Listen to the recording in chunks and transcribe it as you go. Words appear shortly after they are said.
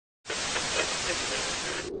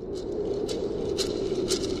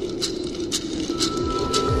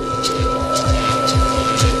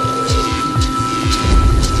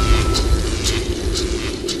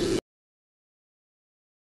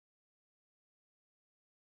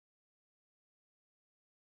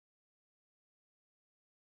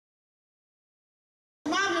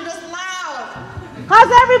How's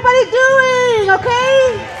everybody doing?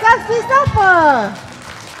 Okay?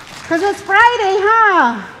 Because it's Friday,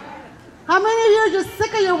 huh? How many of you are just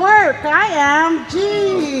sick of your work? I am.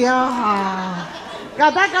 Gee.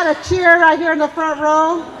 God, that got a cheer right here in the front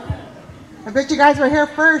row. I bet you guys were here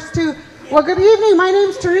first, too. Well, good evening. My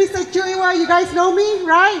name's Teresa Choyguha. You guys know me,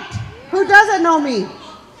 right? Who doesn't know me?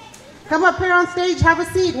 Come up here on stage, have a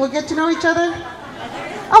seat. We'll get to know each other.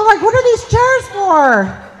 Oh, like, what are these chairs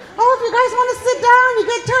for? Oh, if you guys want to sit down, you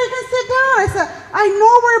can sit down. I said, I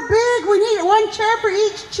know we're big. We need one chair for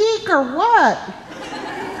each cheek or what?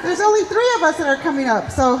 There's only 3 of us that are coming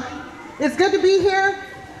up. So it's good to be here.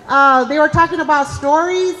 They were talking about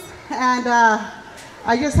stories, and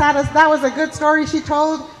I just had that was a good story she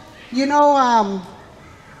told. You know,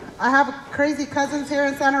 I have crazy cousins here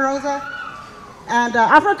in Santa Rosa, and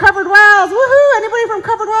I'm from Covered Wells. Woohoo! Anybody from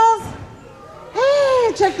Covered Wells?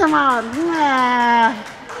 Hey, check them out. Yeah.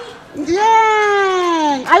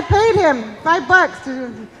 Dang! I paid him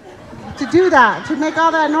 $5 to do that, to make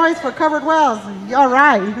all that noise for Covered Wells. All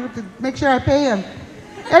right, to make sure I pay him.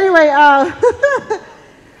 Anyway,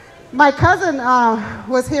 my cousin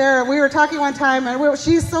was here. We were talking one time, and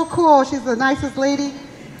she's so cool. She's the nicest lady.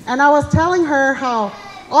 And I was telling her how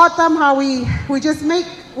autumn, how we just make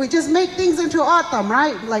things into autumn,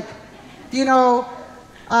 right? Like, you know,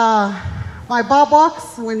 my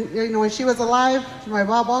box when she was alive, my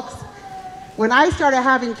box. When I started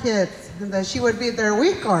having kids, that she would be their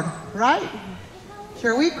weekord, right?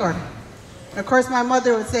 Sure, weekord. Of course, my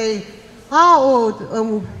mother would say, "How old?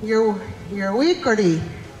 Your weekordy."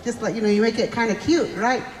 Just like, you know, you make it kind of cute,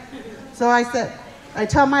 right? So I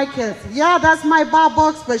tell my kids, yeah, that's my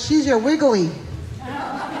box, but she's your wiggly.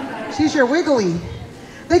 She's your wiggly.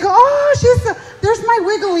 They go, oh, there's my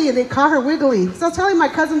wiggly, and they call her wiggly. So I was telling my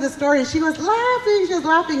cousin this story, and she was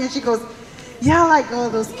laughing, and she goes, yeah, like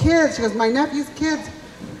those kids. She goes, my nephew's kids.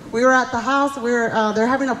 We were at the house, they're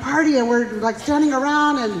having a party, and we're like standing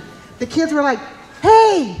around, and the kids were like,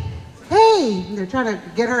 hey, and they're trying to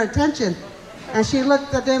get her attention. And she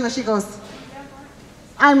looked at them and she goes,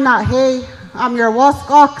 I'm not hey, I'm your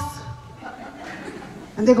waskox.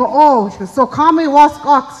 And they go, oh, she goes, so call me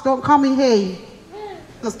waskox, don't call me hey.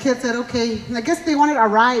 Those kids said, okay. And I guess they wanted a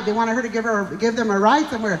ride. They wanted her to give them a ride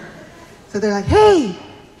somewhere. So they're like, hey,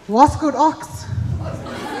 waskoed ox.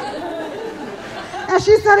 And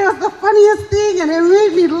she said it was the funniest thing, and it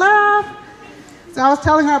made me laugh. So I was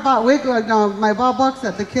telling her about my box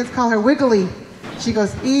that the kids call her Wiggly. She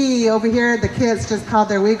goes, over here, the kids just call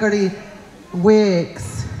their Wiggly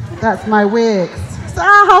wigs. That's my wigs. So,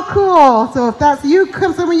 how cool. So if that's you,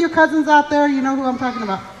 some of you cousins out there, you know who I'm talking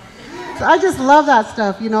about. So I just love that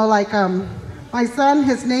stuff, you know, like my son,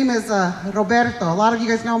 his name is Roberto. A lot of you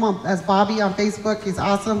guys know him as Bobby on Facebook. He's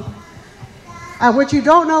awesome. What you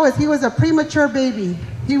don't know is he was a premature baby.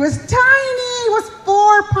 He was tiny. He was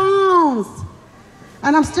 4 pounds.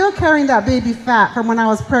 And I'm still carrying that baby fat from when I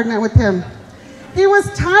was pregnant with him. He was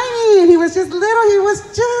tiny, and he was just little. He was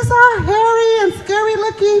just all hairy and scary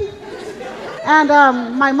looking. And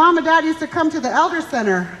my mom and dad used to come to the Elder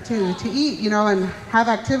Center to eat, you know, and have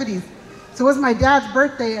activities. So it was my dad's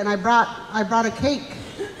birthday, and I brought a cake.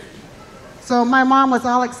 So my mom was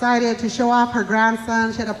all excited to show off her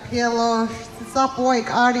grandson. She had a pillow. She saw boy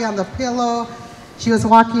already on the pillow. She was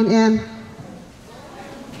walking in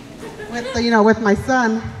with my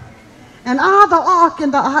son. And the awk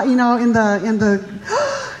in the, oh,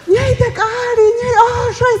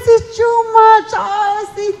 I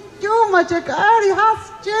see too much,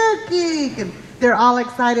 and they're all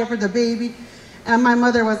excited for the baby. And my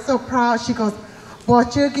mother was so proud. She goes,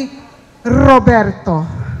 Roberto.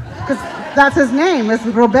 Because that's his name, it's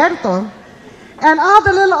Roberto. And all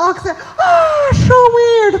the little awks said,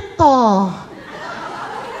 Choyguha.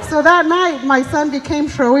 So that night, my son became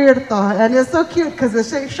Choyguha, and it's so cute because it's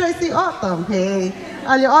Tracy Autumn. Hey,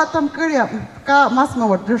 Autumn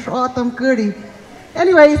Autumn.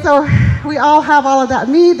 Anyway, so we all have all of that.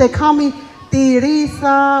 They call me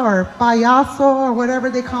Teresa or Payaso or whatever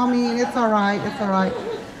they call me, and it's all right.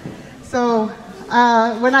 So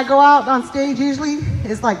when I go out on stage, usually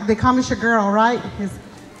it's like they call me Shagirl, right? It's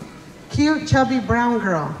cute, chubby, brown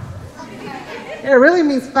girl. It really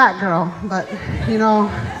means fat girl, but you know,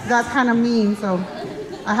 that's kind of mean, so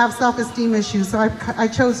I have self-esteem issues, so I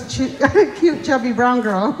chose cute, chubby, brown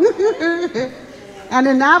girl. And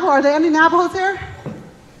in Navajo, are there any Navajos here?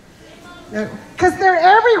 Because they're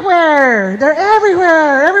everywhere.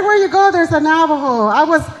 Everywhere you go, there's a Navajo. I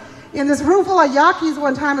was in this room full of Yaquis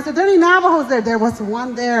one time. I said, are there any Navajos there? There was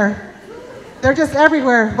one there. They're just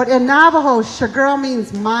everywhere. But in Navajo, Shagirl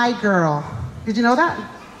means my girl. Did you know that?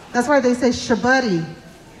 That's why they say Shabuddy,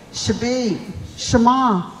 Shababe,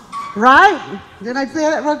 Shema, right? Did I say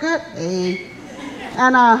that real good? Hey.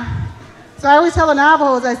 And so I always tell the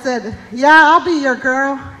Navajos, I said, yeah, I'll be your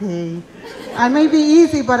girl. Hey. I may be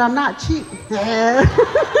easy, but I'm not cheap.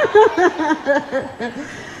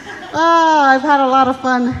 Oh, I've had a lot of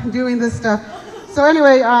fun doing this stuff. So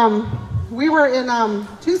anyway, we were in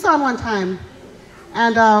Tucson one time,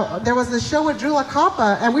 and there was this show with Drew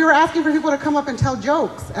LaCapa, and we were asking for people to come up and tell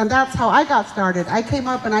jokes, and that's how I got started. I came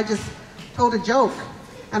up and I just told a joke,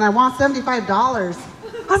 and I won $75. I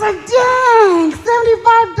was like, dang,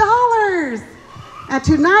 $75! And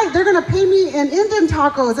tonight, they're gonna pay me in Indian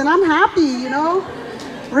tacos, and I'm happy, you know?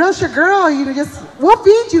 Real your girl, we'll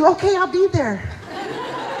feed you. Okay, I'll be there.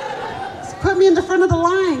 Just put me in the front of the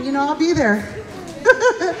line, I'll be there.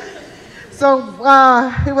 So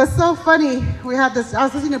it was so funny. We had this, I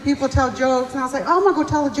was listening to people tell jokes, and I was like, oh, I'm gonna go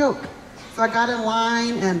tell a joke. So I got in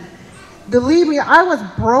line, and believe me, I was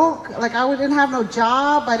broke. Like, I didn't have no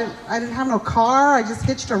job. I didn't have no car. I just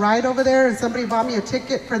hitched a ride over there, and somebody bought me a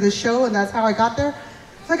ticket for the show, and that's how I got there.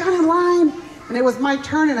 So I got in line, and it was my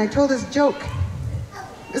turn, and I told this joke.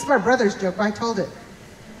 It's my brother's joke, but I told it.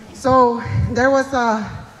 So there was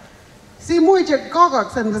Simujik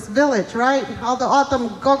Gogoks in this village, right? All the Autumn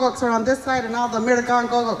Gogoks are on this side, and all the Miragan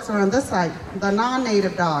Gogoks are on this side, the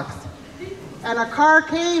non-native dogs. And a car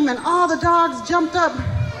came, and all the dogs jumped up.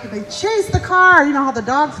 They chased the car, you know how the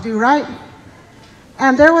dogs do, right?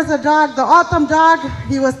 And there was a dog, the Autumn dog.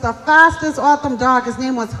 He was the fastest Autumn dog. His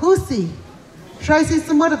name was Husi. Tracy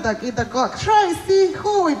Samuradak, the gok. Tracy,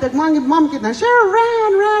 who the mom sure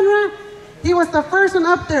ran. He was the first one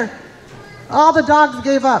up there. All the dogs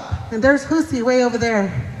gave up. And there's Husi way over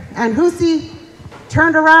there. And Husi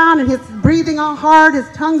turned around, and he's breathing all hard, his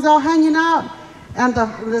tongue's all hanging out. And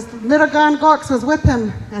this Miragan Gox was with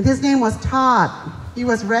him, and his name was Todd. He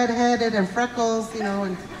was redheaded and freckles,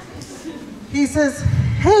 and he says,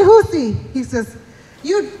 hey, Husi, he says,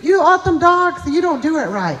 you Autumn dogs, you don't do it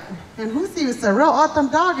right. And Husi was a real Autumn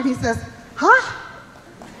dog, and he says, huh?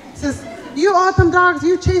 He says, you Autumn dogs,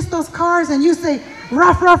 you chase those cars and you say,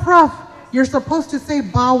 rough, rough, rough. You're supposed to say,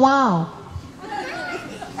 bow wow.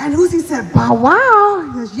 And Husi said, bow wow?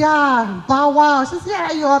 He says, yeah, bow wow. She says,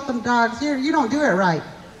 yeah, you Autumn dogs, you don't do it right.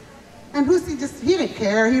 And Husi he didn't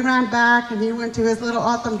care. He ran back, and he went to his little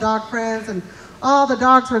Autumn dog friends, and all the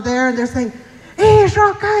dogs were there, and they're saying, hey,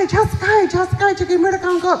 Shrokai, Jaskai,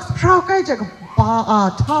 Chikamirakan Goks, Shrokai,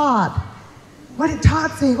 Todd. What did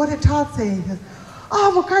Todd say? He says,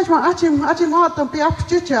 oh, Achim Autumn,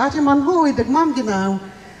 Achim Manhui, the Mamgina.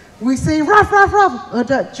 We say, rough, rough,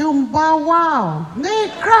 rough, Jum Bow Wow.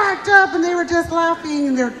 They cracked up, and they were just laughing,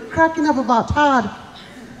 and they're cracking up about Todd.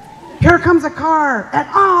 Here comes a car, and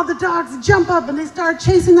all the dogs jump up, and they start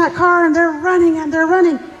chasing that car, and they're running. And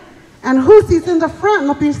Husi's in the front.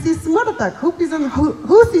 Husi's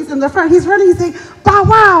in the front. He's running, he's saying, bow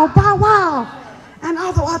wow, bow wow. And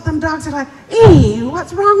all the Autumn dogs are like, hey,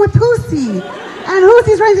 what's wrong with Husi? And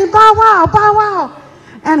Husi's running, saying, bow wow, bow wow.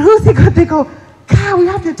 And they go, God, we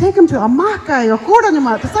have to take him to Amakai or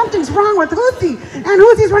Kordanima. Something's wrong with Husi. And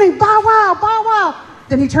Husi's running, bow wow, bow wow.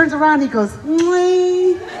 Then he turns around, he goes,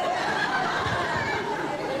 mwee.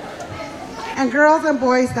 And girls and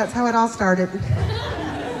boys, that's how it all started.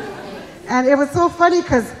 And it was so funny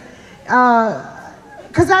because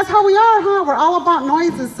that's how we are, huh? We're all about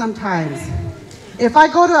noises sometimes. If I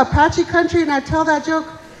go to Apache country and I tell that joke,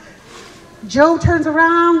 Joe turns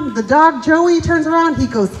around, the dog Joey turns around, he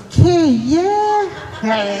goes, K, yeah.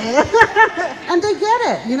 And they get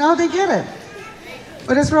it, they get it.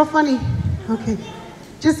 But it's real funny. Okay.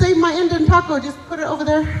 Just save my Indian taco, just put it over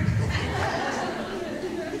there.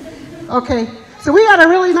 Okay, so we got a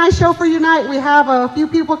really nice show for you tonight. We have a few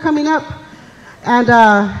people coming up. And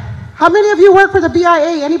how many of you work for the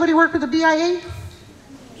BIA? Anybody work for the BIA?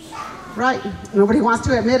 Right, nobody wants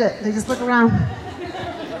to admit it. They just look around.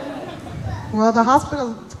 Well, the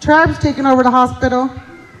hospital, Tribe's taking over the hospital.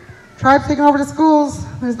 Tribe's taking over the schools.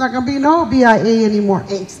 There's not gonna be no BIA anymore.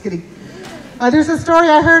 Hey, just kidding. There's a story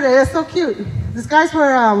I heard, it's so cute. These guys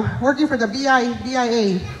were working for the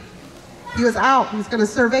BIA. He was out, he's gonna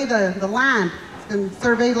survey the land. He's gonna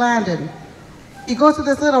survey land, and he goes to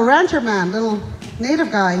this little rancher man, little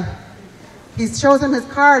native guy. He shows him his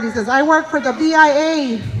card. He says, I work for the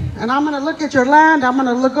BIA, and I'm gonna look at your land. I'm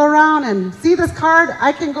gonna go around and see this card.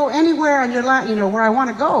 I can go anywhere on your land, where I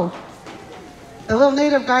wanna go. The little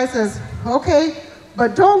native guy says, okay,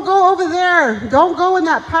 but don't go over there. Don't go in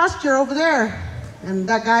that pasture over there. And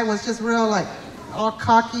that guy was just real, like, all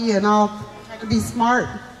cocky and all trying to be smart.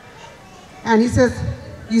 And he says,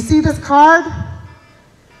 you see this card?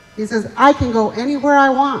 He says, I can go anywhere I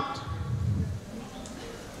want.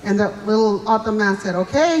 And the little autumn man said,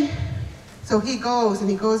 okay. So he goes and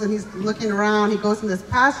he's looking around. He goes in this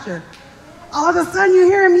pasture. All of a sudden you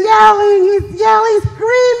hear him yelling. He's yelling,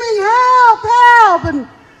 screaming, help, help. And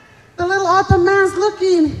the little autumn man's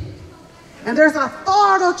looking. And there's a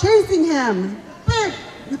throttle chasing him. Big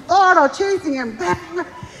throttle chasing him.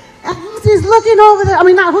 And he's looking over there. I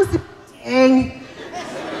mean, not who's dang.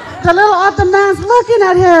 The little autumn man's looking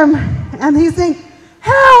at him. And he's saying,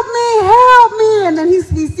 help me, help me. And then he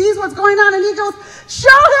sees what's going on and he goes, show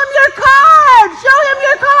him your card, show him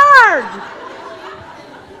your card.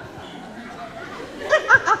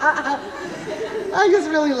 I just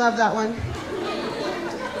really love that one.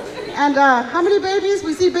 And how many babies?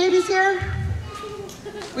 We see babies here.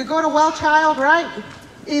 We go to well child, right?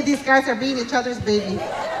 These guys are being each other's baby.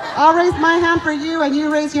 I'll raise my hand for you and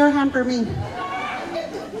you raise your hand for me.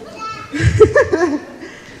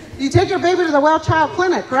 You take your baby to the well child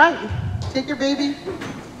clinic, right? Take your baby.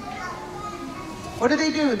 What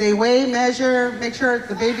do? They weigh, measure, make sure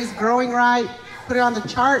the baby's growing right, put it on the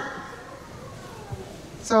chart.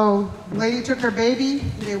 So the lady took her baby,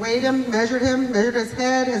 they weighed him, measured his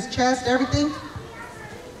head, his chest, everything.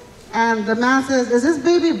 And the man says, is this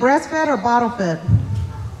baby breastfed or bottle fed?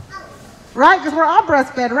 Right, because we're all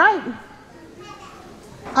breastfed, right?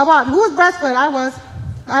 How about, who was breastfed? I was.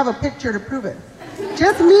 I have a picture to prove it.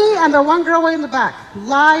 Just me and the one girl way in the back.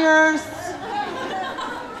 Liars.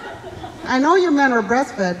 I know you men were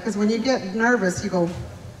breastfed because when you get nervous, you go.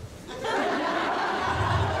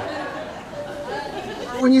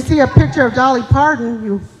 When you see a picture of Dolly Parton,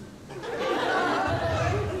 you.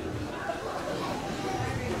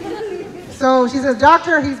 So she says,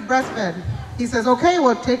 doctor, he's breastfed. He says, okay,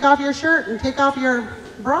 well, take off your shirt and take off your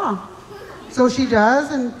bra. So she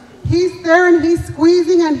does, and he's there and he's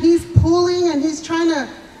squeezing and he's pulling and he's trying to,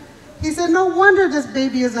 he said, no wonder this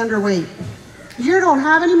baby is underweight. You don't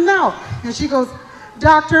have any milk. And she goes,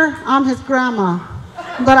 doctor, I'm his grandma,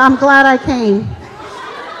 but I'm glad I came.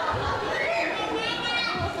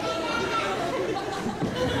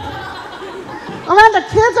 Oh man, the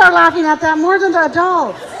kids are laughing at that more than the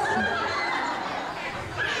adults.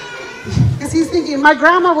 Because he's thinking, my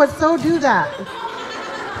grandma would so do that.